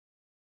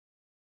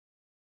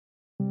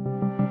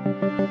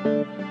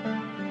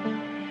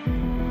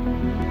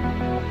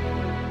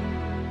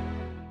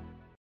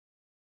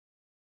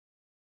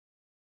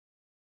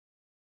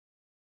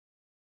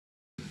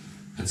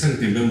Hát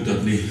szeretném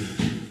bemutatni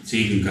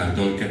cégünk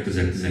által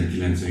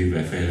 2019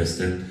 évben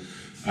fejlesztett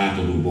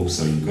átadó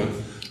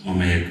boxainkat,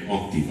 amelyek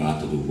aktív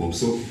átadó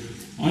boxok.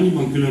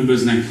 Annyiban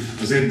különböznek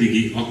az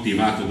eddigi aktív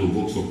átadó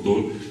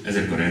boxoktól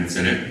ezek a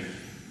rendszerek,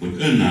 hogy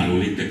önálló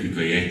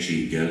légtechnikai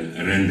egységgel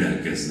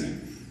rendelkeznek.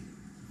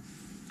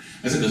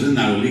 Ezek az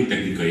önálló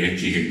légtechnikai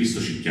egységek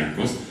biztosítják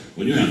azt,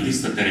 hogy olyan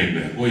tiszta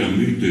terekbe, olyan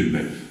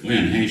műtőkbe,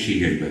 olyan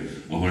helységekbe,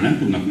 ahol nem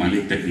tudnak már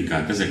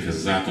légtechnikát ezekhez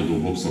az átadó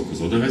boxokhoz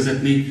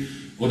odavezetni,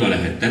 oda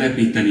lehet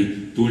telepíteni,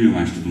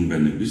 túlnyomást tudunk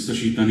bennük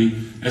biztosítani.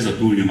 Ez a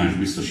túlnyomás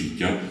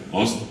biztosítja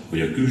azt,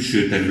 hogy a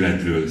külső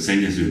területről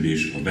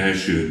szennyeződés a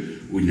belső,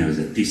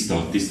 úgynevezett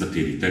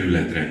tisztatéri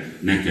területre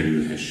ne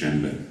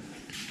kerülhessen be.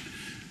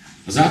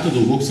 Az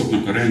átadó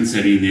boxoknak a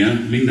rendszerénél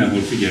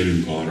mindenhol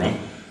figyelünk arra,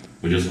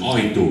 hogy az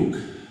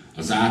ajtók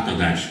az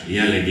átadás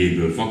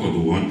jellegéből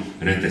fakadóan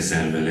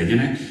reteszelve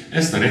legyenek.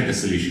 Ezt a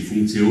reteszelési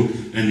funkciót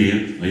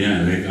ennél a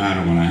jelenleg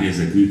áram alá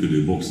helyezett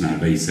működő boxnál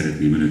be is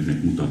szeretném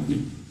önöknek mutatni.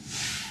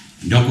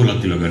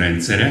 Gyakorlatilag a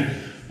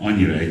rendszere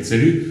annyira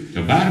egyszerű,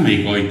 hogy ha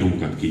bármelyik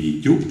ajtónkat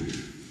kinyitjuk,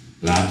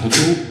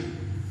 látható,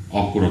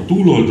 akkor a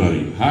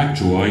túloldali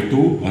hátsó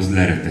ajtó az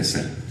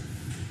lereteszel.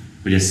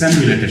 Hogy ez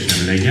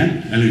szemléletesen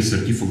legyen,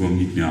 először ki fogom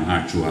nyitni a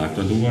hátsó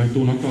átadó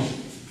ajtónak,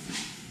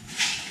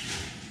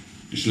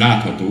 és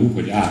látható,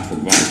 hogy át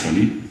fog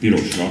váltani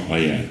pirosra a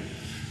jel.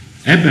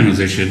 Ebben az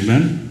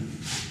esetben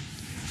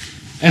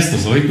ezt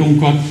az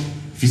ajtónkat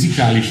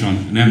fizikálisan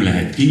nem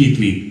lehet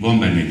kinyitni, van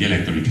benne egy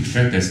elektronikus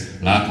retesz,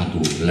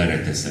 látható,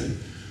 lereteszelő.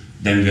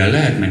 De mivel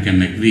lehetnek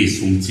ennek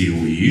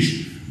vészfunkciói is,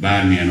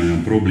 bármilyen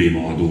olyan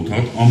probléma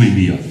adódhat, ami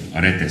miatt a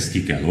reteszt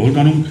ki kell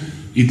oldanunk,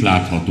 itt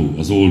látható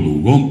az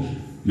oldó gomb,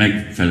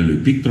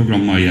 megfelelő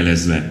piktogrammal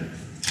jelezve,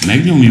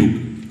 megnyomjuk,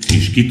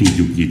 és ki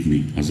tudjuk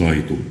nyitni az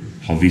ajtót.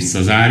 Ha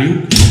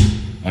visszazárjuk,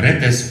 a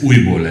retesz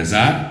újból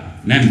lezár,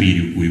 nem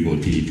bírjuk újból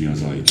kinyitni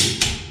az ajtót.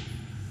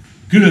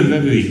 Külön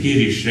vevői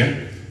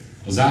kérésre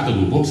az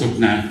átadó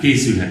boxoknál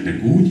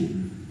készülhetnek úgy,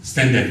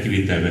 standard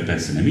kivételben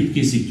persze nem így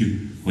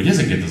készítjük, hogy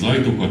ezeket az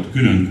ajtókat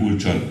külön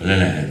kulccsal le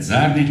lehet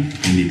zárni,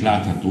 mint itt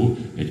látható,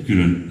 egy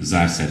külön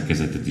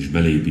zárszerkezetet is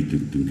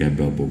beleépítettünk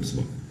ebbe a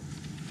boxba.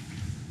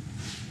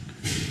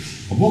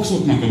 A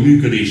boxoknak a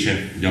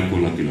működése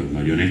gyakorlatilag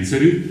nagyon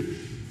egyszerű.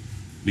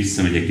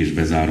 Visszamegyek és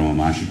bezárom a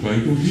másik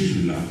ajtót is,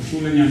 hogy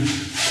látható legyen.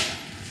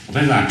 Ha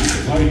bezártuk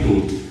az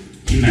ajtót,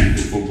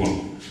 innentől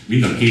fogva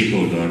mind a két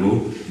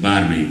oldalról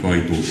bármelyik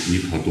ajtó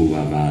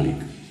nyithatóvá válik.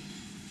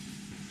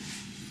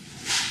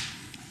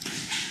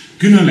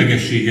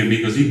 Különlegessége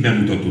még az itt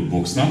bemutatott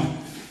boxnak,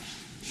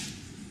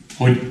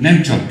 hogy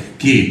nem csak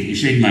két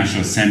és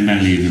egymással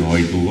szemben lévő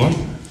ajtó van,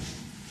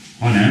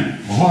 hanem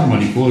a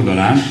harmadik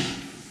oldalán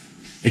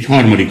egy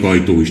harmadik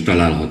ajtó is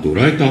található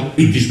rajta.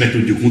 Itt is be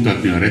tudjuk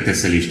mutatni a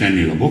reteszelést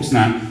ennél a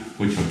boxnál,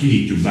 hogyha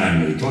kinyitjuk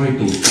bármelyik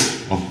ajtót,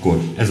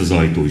 akkor ez az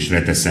ajtó is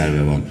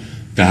reteszelve van.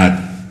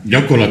 Tehát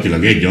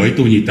gyakorlatilag egy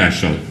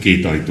ajtónyitással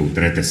két ajtót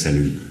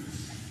reteszelünk.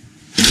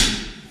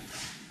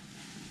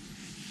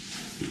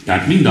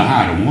 Tehát mind a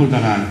három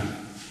oldalán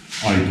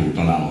ajtó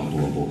található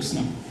a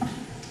boxnak.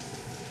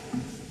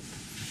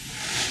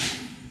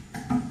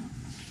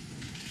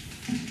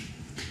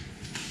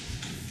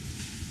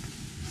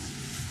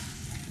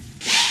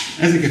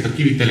 Ezeket a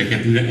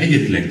kiviteleket, mivel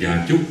egyedileg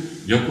gyártjuk,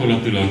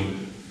 gyakorlatilag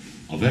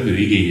a vevő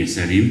igénye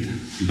szerint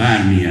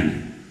bármilyen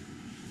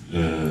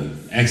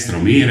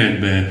extra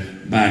méretbe,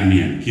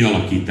 bármilyen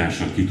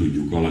kialakítással ki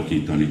tudjuk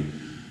alakítani.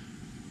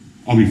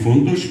 Ami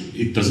fontos,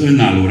 itt az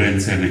önálló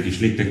rendszernek és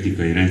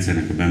légtechnikai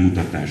rendszernek a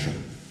bemutatása.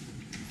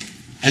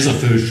 Ez a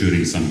felső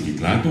rész, amit itt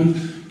látunk,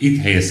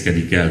 itt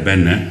helyezkedik el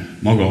benne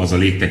maga az a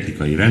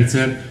légtechnikai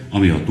rendszer,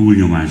 ami a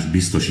túlnyomást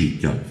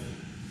biztosítja.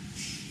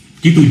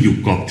 Ki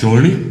tudjuk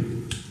kapcsolni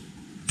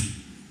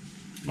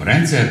a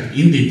rendszert,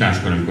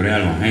 indításkor, amikor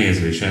el van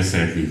helyezve és el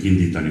szeretnénk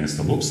indítani ezt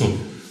a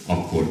boxot,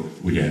 akkor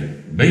ugye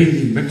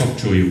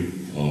bekapcsoljuk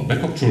a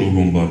bekapcsoló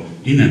gombbal,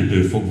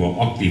 innentől fogva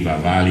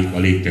aktívá válik a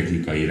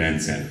légtechnikai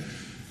rendszer.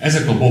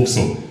 Ezek a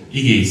boxok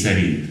igény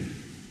szerint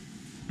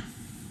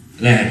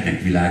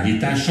lehetnek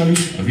világítással is,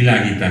 a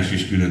világítás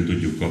is külön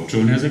tudjuk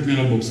kapcsolni ezeknél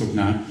a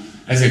boxoknál.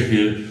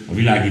 Ezeknél a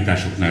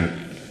világításoknál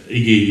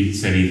igény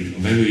szerint,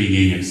 a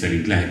vevőigények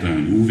szerint lehet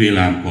olyan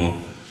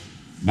UV-lámpa,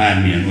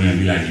 bármilyen olyan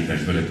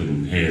világítást bele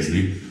tudunk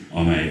helyezni,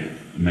 amely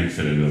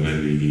megfelelő a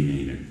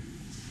vevőigényeinek.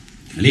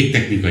 A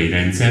légtechnikai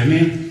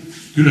rendszernél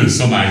külön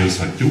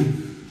szabályozhatjuk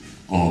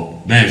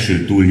a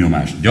belső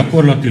túlnyomást.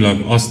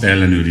 Gyakorlatilag azt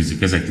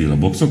ellenőrizik ezeknél a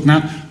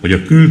boxoknál, hogy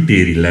a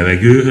kültéri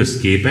levegőhöz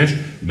képest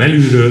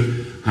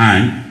belülről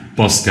hány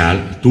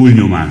paszkál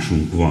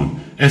túlnyomásunk van.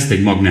 Ezt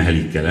egy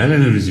magnehelikkel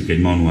ellenőrizzük, egy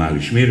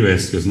manuális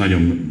mérőeszköz,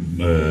 nagyon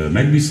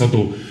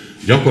megbízható,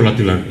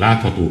 gyakorlatilag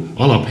látható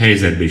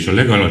alaphelyzetben és a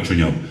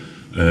legalacsonyabb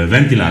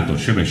ventilátor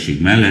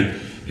sebesség mellett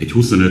egy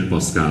 25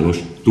 paszkálos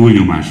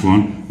túlnyomás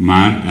van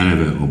már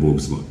eleve a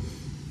boxban.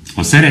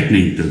 Ha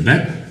szeretnénk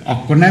többet,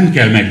 akkor nem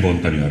kell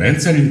megbontani a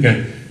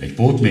rendszerünket, egy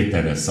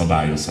pótméterrel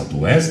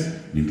szabályozható ez,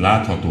 mint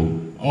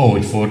látható,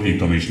 ahogy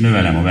fordítom és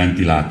növelem a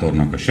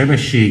ventilátornak a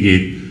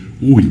sebességét,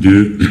 úgy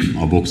dől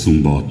a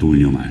boxunkba a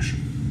túlnyomás.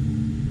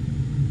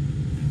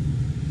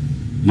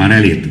 Már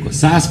elértük a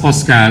 100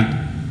 paszkált,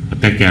 a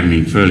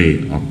tekernénk fölé,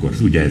 akkor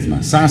ugye ez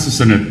már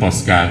 125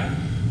 paszkál,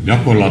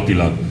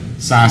 gyakorlatilag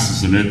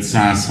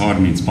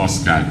 125-130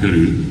 paszkál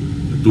körül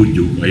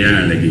tudjuk a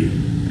jelenlegi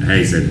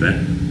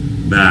helyzetbe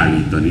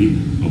beállítani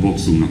a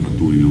boxunknak a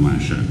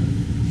túlnyomását.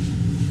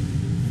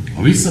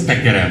 Ha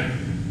visszatekerem,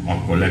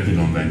 akkor le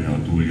tudom venni a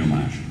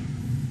túlnyomást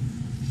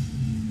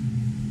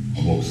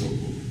a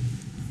boxokból.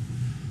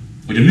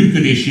 Hogy a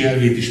működési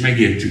elvét is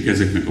megértsük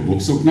ezeknek a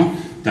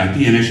boxoknak, tehát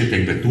ilyen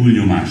esetekben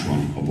túlnyomás van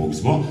a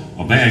boxba,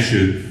 a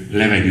belső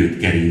levegőt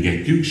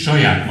keringetjük,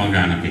 saját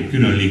magának egy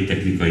külön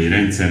légtechnikai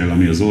rendszerrel,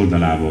 ami az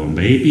oldalában van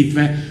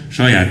beépítve,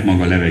 saját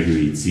maga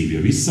levegőit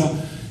szívja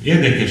vissza.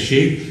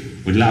 Érdekesség,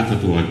 hogy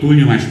látható a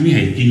túlnyomás,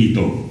 mihelyt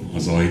kinyitom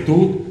az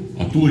ajtót,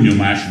 a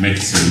túlnyomás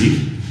megszűnik,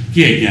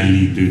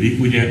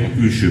 kiegyenlítődik ugye a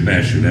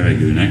külső-belső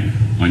levegőnek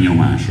a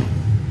nyomása.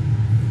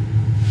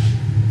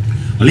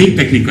 A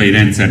légtechnikai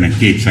rendszernek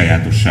két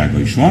sajátossága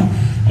is van.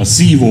 A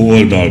szívó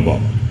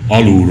oldalba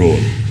alulról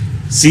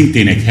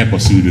szintén egy HEPA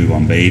szűrő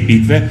van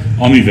beépítve,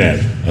 amivel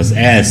az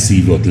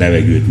elszívott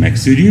levegőt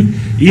megszűrjük,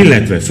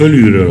 illetve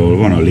fölülről, ahol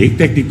van a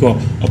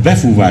légtechnika, a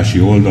befúvási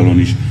oldalon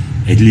is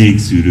egy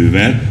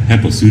légszűrővel,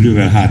 HEPA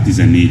szűrővel,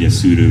 H14-es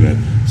szűrővel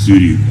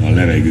szűrjük a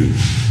levegőt.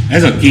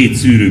 Ez a két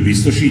szűrő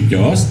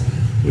biztosítja azt,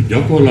 hogy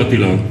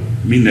gyakorlatilag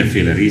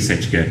mindenféle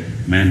részecske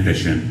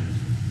mentesen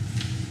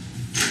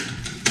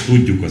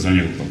tudjuk az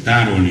anyagokat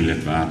tárolni,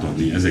 illetve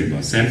átadni ezekbe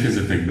a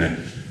szerkezetekbe.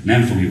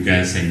 Nem fogjuk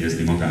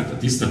elszennyezni magát a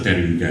tiszta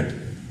terünket,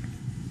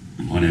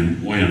 hanem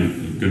olyan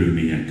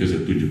körülmények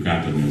között tudjuk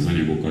átadni az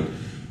anyagokat,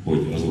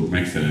 hogy azok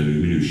megfelelő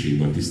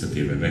minőségben a tiszta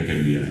térbe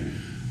bekerüljenek.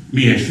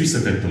 Miért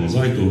visszatettem az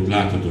ajtót,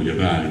 látható, hogy a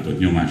beállított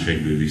nyomás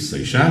egyből vissza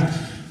is állt.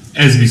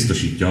 Ez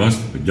biztosítja azt,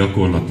 hogy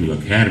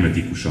gyakorlatilag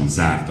hermetikusan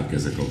zártak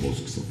ezek a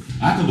boxok.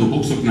 Átadó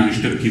boxoknál is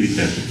több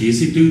kivitelt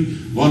készítünk,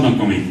 vannak,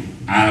 amik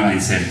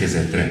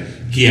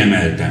állványszerkezetre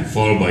kiemelten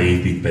falba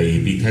építve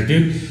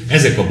építhetők.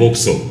 Ezek a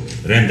boxok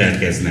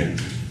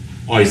rendelkeznek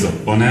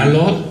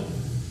ajzatpanellal,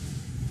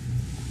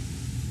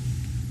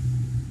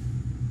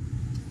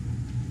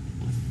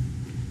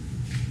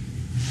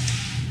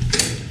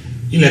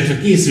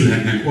 illetve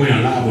készülhetnek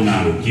olyan lábon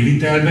álló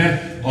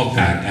kivitelbe,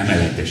 akár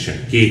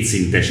emeletesek,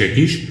 kétszintesek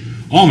is,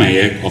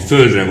 amelyek a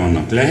földre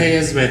vannak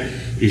lehelyezve,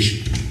 és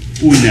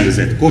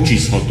úgynevezett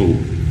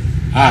kocsizható,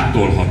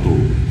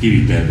 áttolható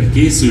kivitelbe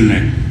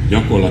készülnek.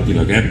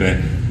 Gyakorlatilag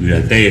ebbe,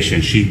 mivel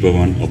teljesen síkban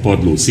van a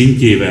padló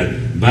szintjével,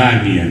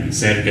 bármilyen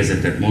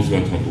szerkezetet,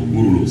 mozgatható,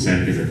 guruló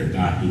szerkezetet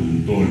át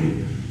tudunk tolni.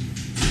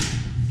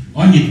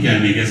 Annyit kell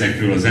még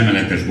ezekről az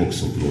emeletes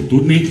boxokról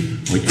tudni,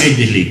 hogy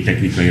egy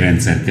légtechnikai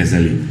rendszer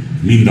kezeli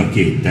mind a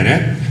két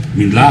teret,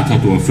 mint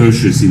látható a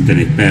felső szinten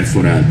egy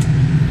perforált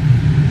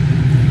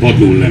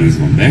padlólemez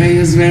van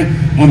behelyezve,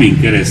 amin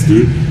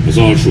keresztül az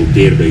alsó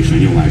térbe is a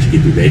nyomás ki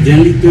tud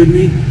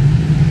egyenlítődni.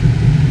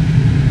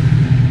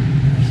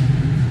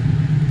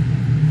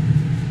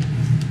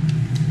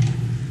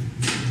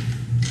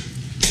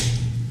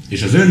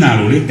 És az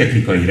önálló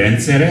légtechnikai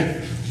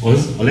rendszere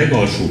az a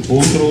legalsó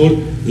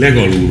pontról,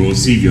 legalulról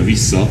szívja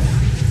vissza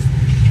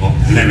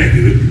a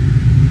levegőt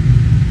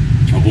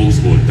a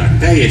boxból. Tehát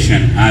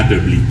teljesen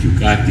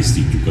átdöblítjük,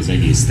 áttisztítjuk az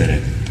egész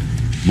teret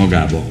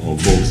magába a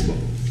boxba.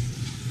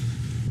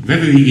 A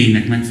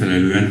vevőigénynek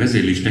megfelelően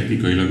vezérlés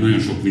technikailag nagyon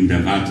sok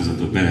minden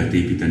változatot be lehet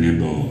építeni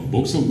ebbe a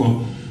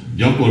boxokba.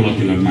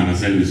 Gyakorlatilag már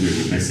az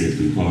előzőben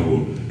beszéltünk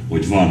arról,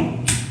 hogy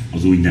van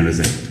az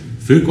úgynevezett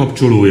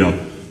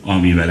főkapcsolója,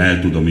 amivel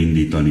el tudom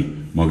indítani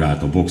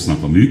magát a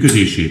boxnak a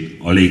működését,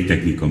 a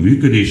légtechnika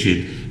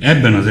működését.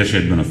 Ebben az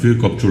esetben a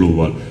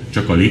főkapcsolóval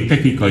csak a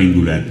légtechnika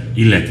indul el,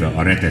 illetve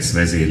a retesz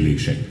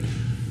vezérlések.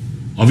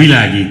 A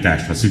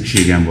világítást, ha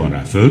szükségem van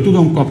rá, föl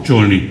tudom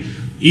kapcsolni,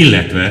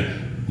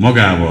 illetve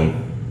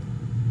magával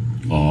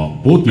a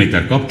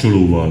pótméter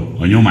kapcsolóval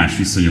a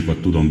nyomásviszonyokat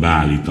tudom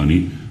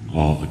beállítani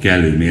a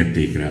kellő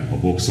mértékre a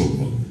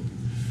boxokba.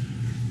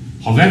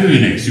 Ha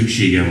vevőnek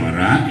szüksége van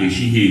rá, és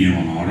igénye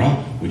van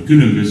arra, hogy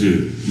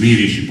különböző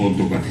mérési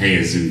pontokat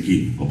helyezzünk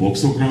ki a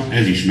boxokra,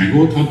 ez is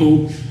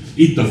megoldható.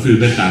 Itt a fő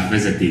betárt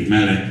vezeték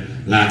mellett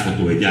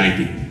látható egy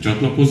IT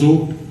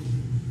csatlakozó.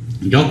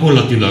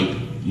 Gyakorlatilag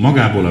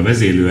magából a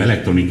vezérlő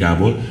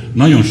elektronikából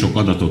nagyon sok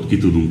adatot ki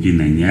tudunk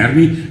innen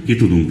nyerni, ki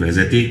tudunk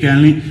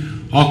vezetékelni,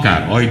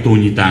 akár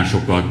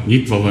ajtónyitásokat,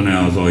 nyitva van-e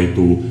az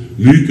ajtó,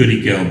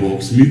 működik-e a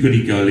box,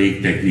 működik-e a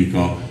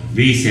légtechnika,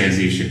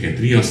 vészjelzéseket,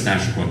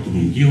 riasztásokat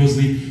tudunk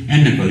kihozni.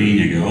 Ennek a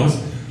lényege az,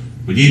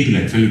 hogy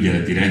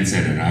épületfelügyeleti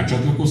rendszerre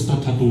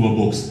rácsatlakoztatható a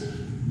box,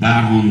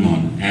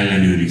 bárhonnan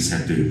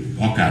ellenőrizhető,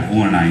 akár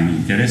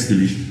online-on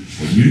keresztül is,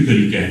 hogy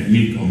működik-e,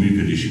 mik a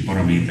működési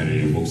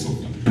paraméterei a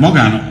boxoknak.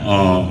 Magán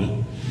a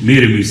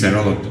mérőműszer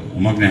alatt, a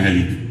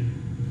Magnehelik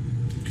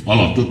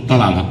alatt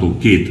található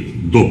két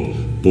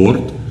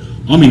dobport,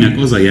 aminek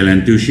az a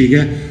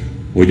jelentősége,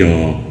 hogy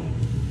a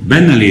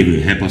benne lévő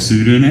HEPA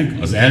szűrőnek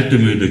az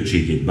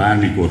eltömődöttségét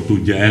bármikor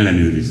tudja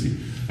ellenőrizni.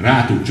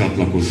 Rá tud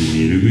csatlakozni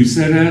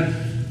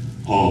mérőműszerrel,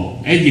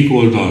 A egyik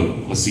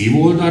oldal a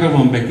szívó oldalra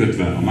van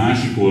bekötve, a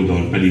másik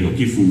oldal pedig a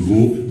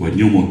kifúvó vagy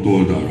nyomott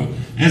oldalra.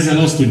 Ezzel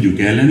azt tudjuk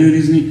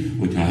ellenőrizni,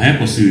 hogy ha a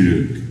HEPA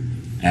szűrőnk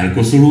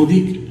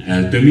elkoszolódik,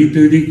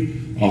 eltömítődik,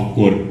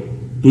 akkor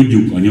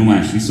tudjuk a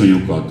nyomás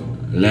viszonyokat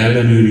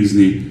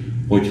leellenőrizni,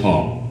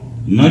 hogyha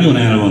nagyon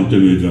el van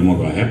tömődve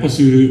maga a HEPA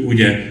szűrő,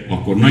 ugye,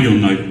 akkor nagyon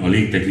nagy a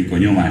légtechnika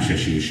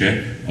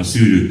nyomásesése a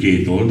szűrő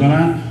két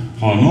oldalán.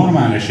 Ha a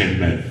normál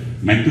esetben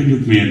meg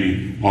tudjuk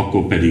mérni,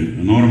 akkor pedig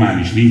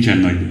normális, nincsen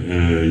nagy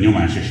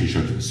nyomásesés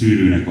a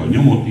szűrőnek a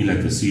nyomott,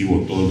 illetve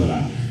szívott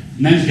oldalán.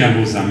 Nem kell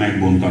hozzá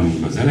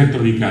megbontanunk az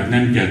elektronikát,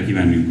 nem kell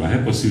kivennünk a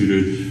HEPA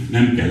szűrőt,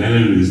 nem kell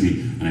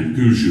ellenőrizni, hanem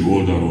külső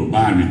oldalról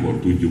bármikor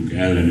tudjuk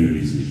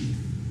ellenőrizni.